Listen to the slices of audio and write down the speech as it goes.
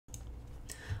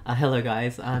Hello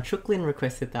guys, Truklin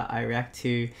requested that I react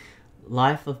to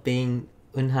Life of Being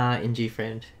Eunha in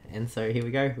GFriend, and so here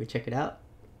we go, we check it out.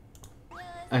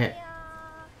 Okay.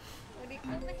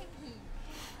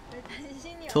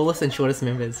 Tallest and shortest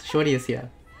members. Shorty is here.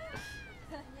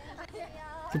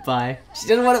 Goodbye. She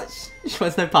doesn't want to, she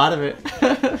wants no part of it.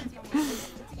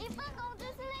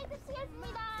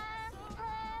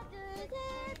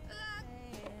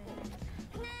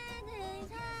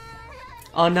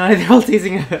 Oh no, they're all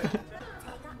teasing her.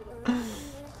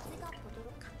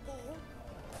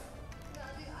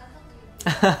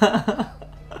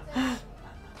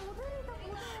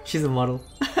 She's a model.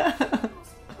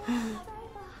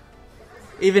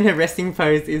 Even her resting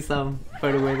pose is photo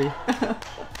worthy.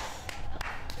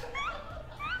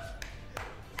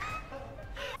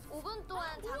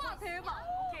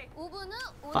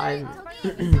 Fine.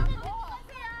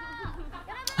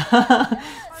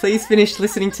 Please finish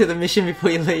listening to the mission before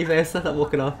you leave. They start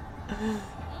walking off.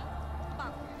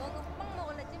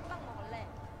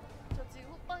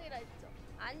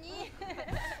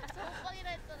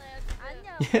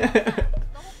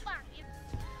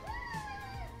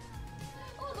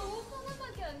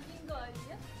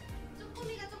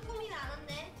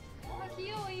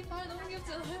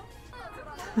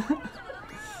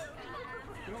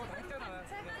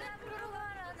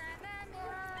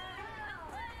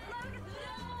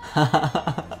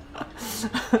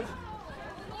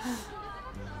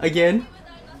 Again?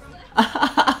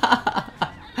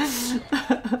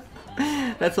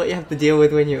 That's what you have to deal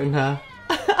with when you're Eunha.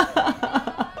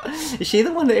 Is she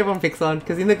the one that everyone picks on?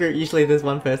 Because in the group usually there's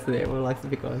one person that everyone likes to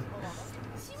pick on.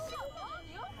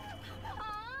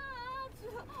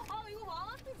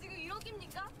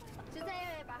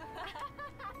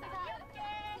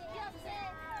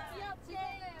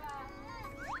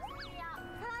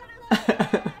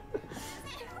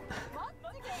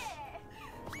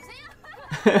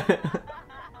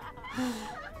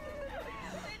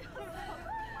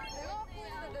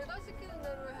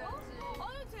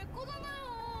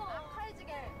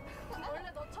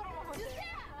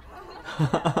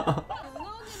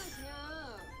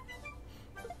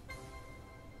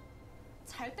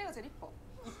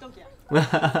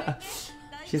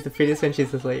 She's the prettiest when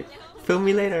she's asleep. Film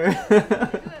me later.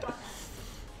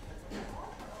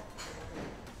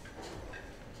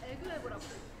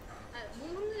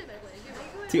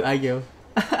 To argue.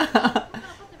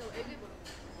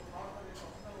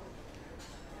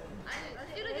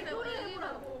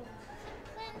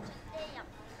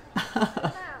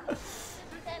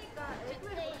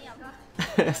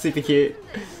 Super cute.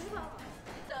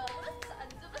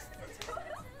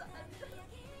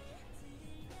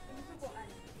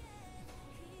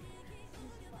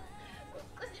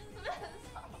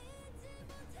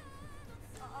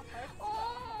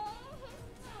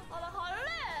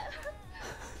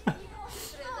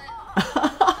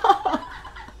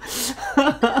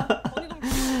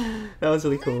 That was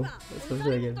really cool. That was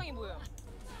really good.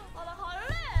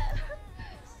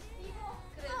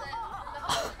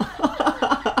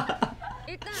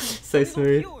 So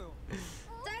smooth.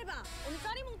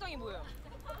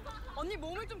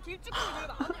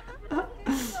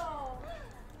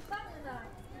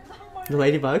 The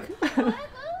ladybug?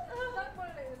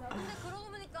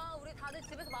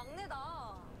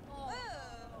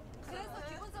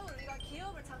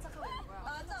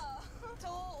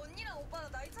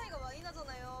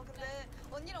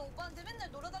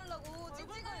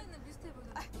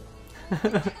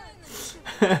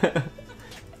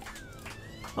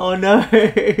 Oh no!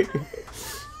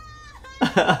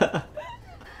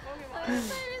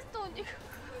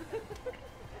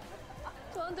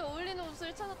 저한테 어울리는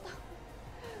옷을 찾았다.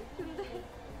 근데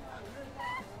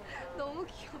너무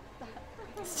귀엽다.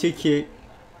 It's too cute.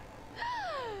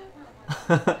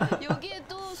 여기에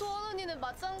또 소원 언니는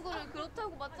맞장구를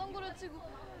그렇다고 맞장구를 치고.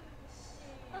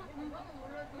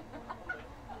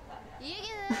 이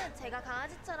얘기는 제가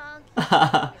강아지처럼.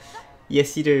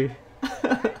 Yes, you do.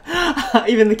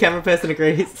 Even the camera person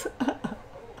agrees.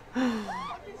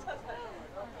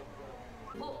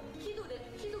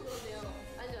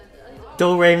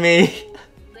 Don't rate me.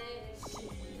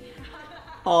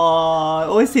 Oh,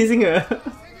 always teasing her.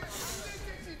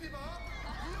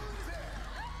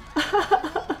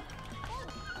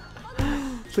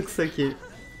 Looks so cute.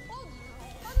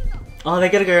 Oh, they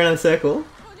gotta go around in a circle.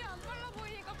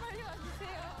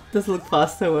 Doesn't look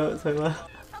past so well.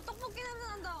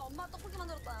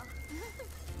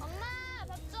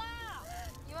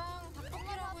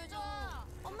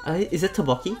 Is it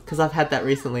tteokbokki? Because I've had that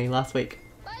recently, last week,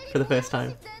 for the first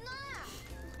time.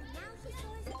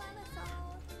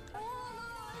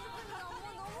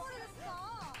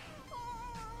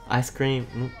 Ice cream.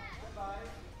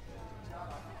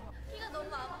 키가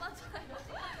너무 안 맞아요.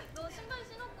 너 신발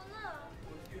신었구나.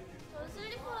 전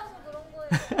슬리퍼라서 그런 거예요.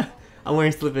 I'm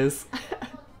wearing slippers.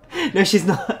 No, she's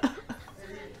not.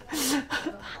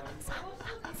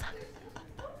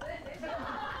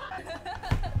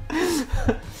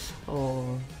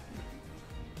 Oh.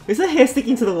 Is her hair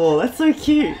sticking to the wall? That's so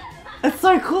cute. That's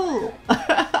so cool.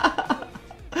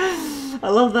 I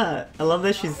love that. I love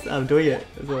that she's doing it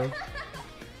as well.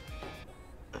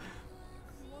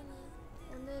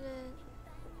 오늘은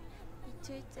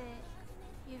이틀째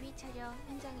뮤비 촬영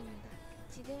현장입니다.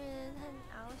 지금은 한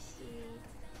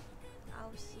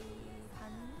 9시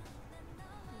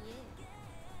반이에요.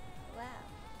 와우.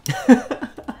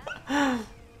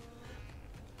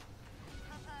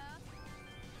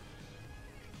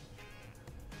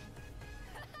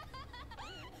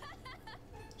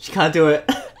 She can't do it.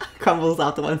 Crumbles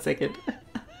after 1 second.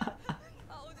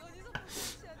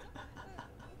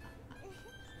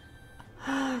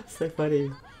 So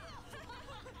funny.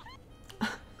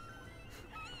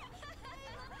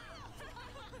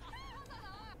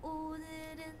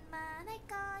 오늘은 만할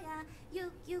거야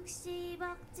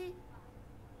 60억지.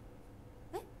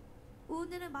 네?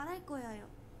 오늘은 말할 거야요.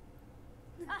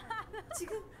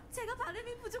 지금 제가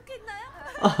발음이 부족했나요?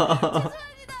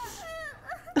 죄송합니다.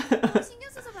 신경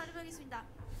써서 발음하겠습니다.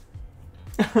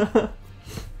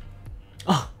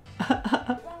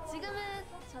 지금은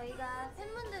저희가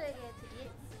팬분들에게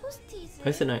드릴 포스트잇을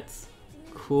Post-it notes.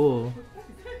 Cool.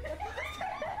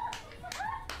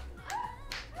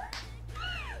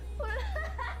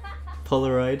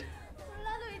 Polaroid.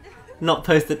 폴라로이드. Not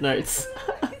post-it notes.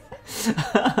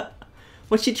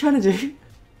 What's she trying to do?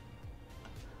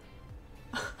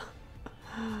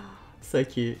 So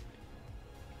cute.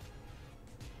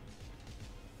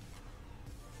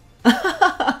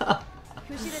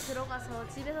 교실에 들어가서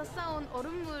집에서 싸온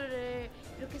얼음물을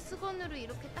이렇게 수건으로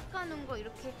이렇게 닦아놓은 거,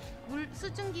 이렇게 물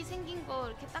수증기 생긴 거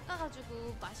이렇게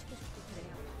닦아가지고 맛있게 줬고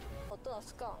그래요. 어떤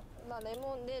왔을까? 나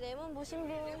레몬, 내 레몬 보신 분?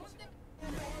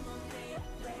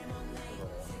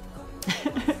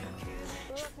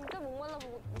 누나 진짜 목말라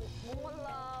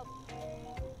보구나.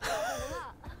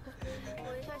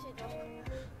 원샷이죠.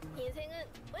 인생은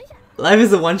원샷. Life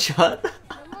is a one shot.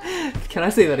 Can I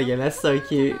say that again? That's so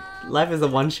cute. Life is a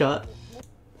one shot.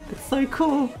 It's so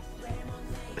cool.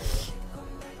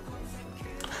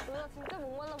 누나 진짜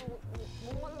목말라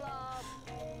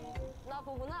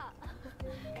보구나.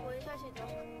 원샷이죠.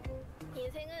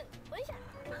 인생은 원샷.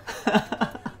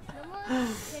 너무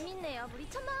재밌네요. 물이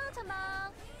첨벙첨벙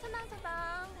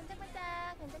반짝반짝.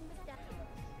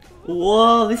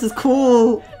 Whoa, this is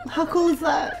cool. How cool is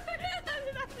that?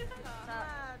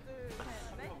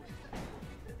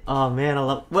 Oh man, I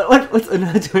love. What's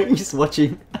Eunha doing? Just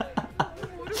watching.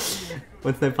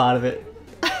 What's no part of it?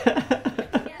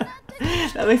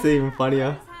 That makes it even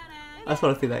funnier. I just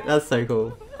want to see that. That's so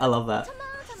cool. I love that.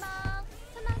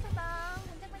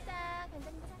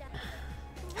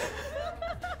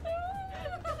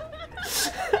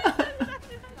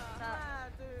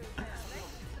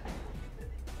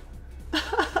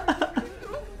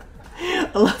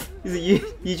 I love. Is it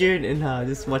you, June, and Eunha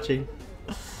just watching?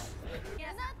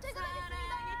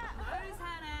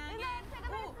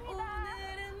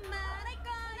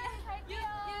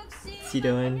 What's he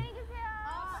doing?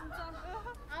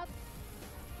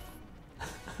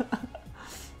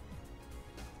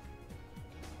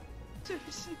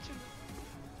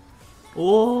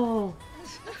 Whoa!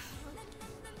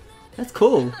 That's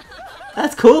cool.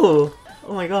 That's cool.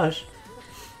 Oh my gosh.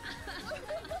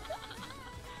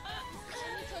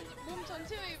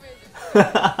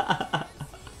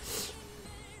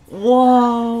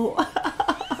 Whoa!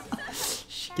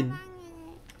 She can.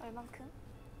 얼만큼?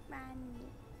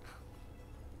 많이.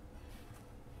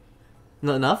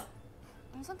 Not enough?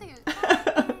 선택해.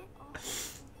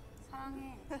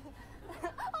 사랑해.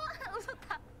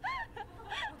 웃었다.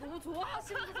 너무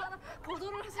좋아하시는 사람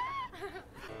거절을 하시.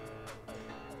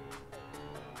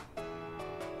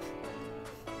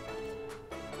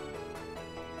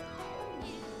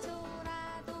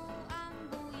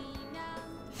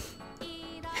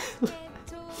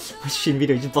 She in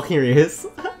video just blocking her ears.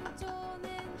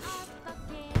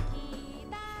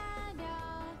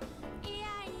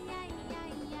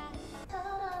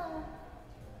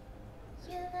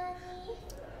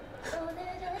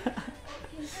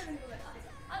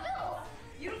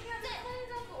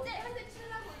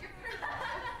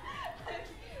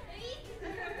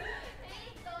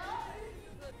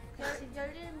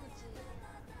 열리는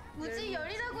무지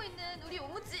열리라고 있는 우리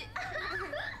오무지.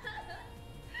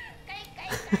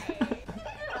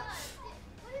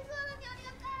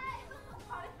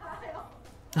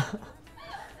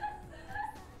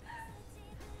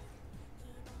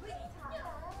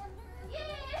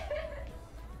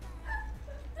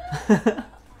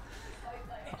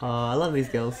 Oh, I love these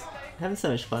girls. Having so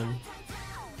much fun.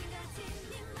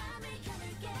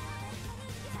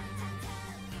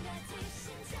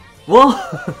 Whoa!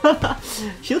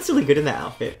 She looks really good in that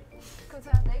outfit. 그럼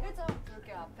제가 네 글자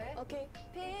부를게요 앞에. 오케이.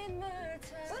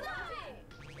 빗물처럼.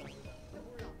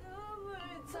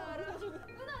 눈물처럼.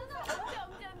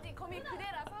 엄지 거미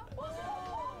그대라서.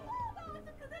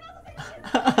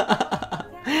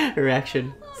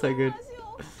 Reaction, so good.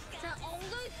 자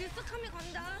엉덩이 들썩함이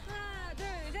간다. 하나 둘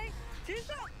셋.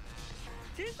 들썩.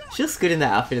 들썩. She looks good in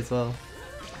that outfit as well.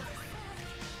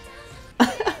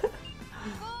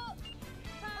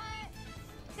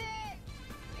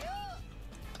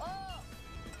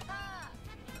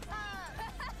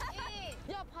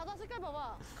 야 바다 색깔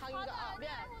봐봐. 강인가? 아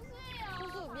미안.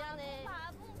 호수 미안해.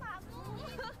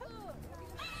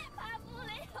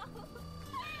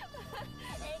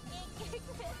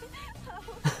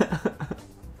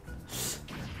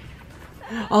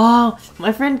 Oh,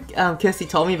 my friend Kirsty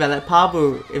told me about that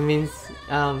pabu. It means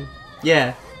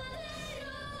yeah.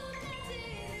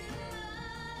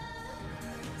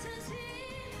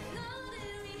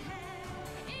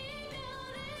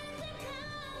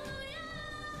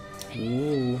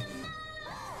 Ooh.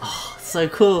 Oh, so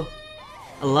cool.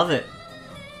 I love it.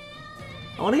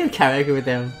 I want to go karaoke with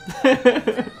them.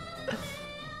 That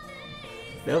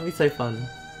would be so fun.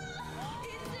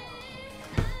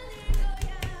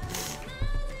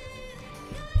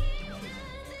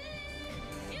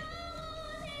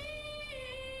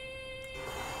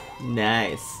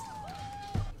 Nice.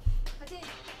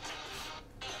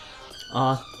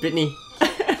 Oh, Brittany.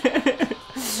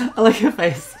 I like her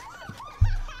face.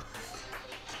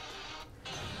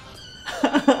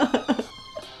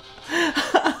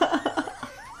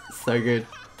 So good.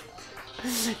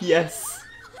 Yes.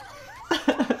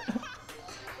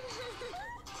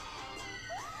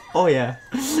 Oh yeah.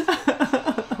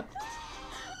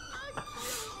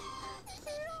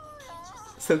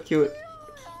 So cute.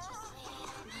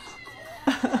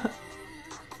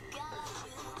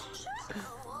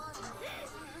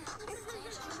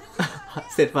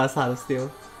 Steadfast heart of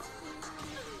steel.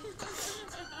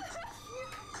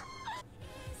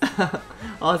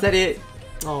 Oh, is that it?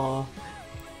 Oh.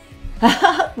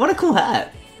 What a cool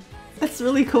hat! That's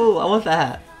really cool. I want that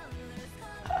hat.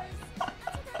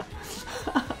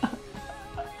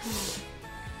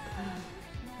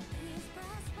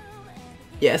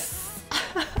 Yes.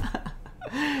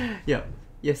 Yep.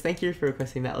 Yes, thank you for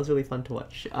requesting that. It was really fun to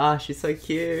watch. Ah, she's so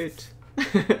cute.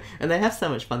 And they have so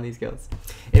much fun, these girls.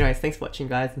 Anyways, thanks for watching,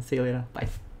 guys, and see you later. Bye.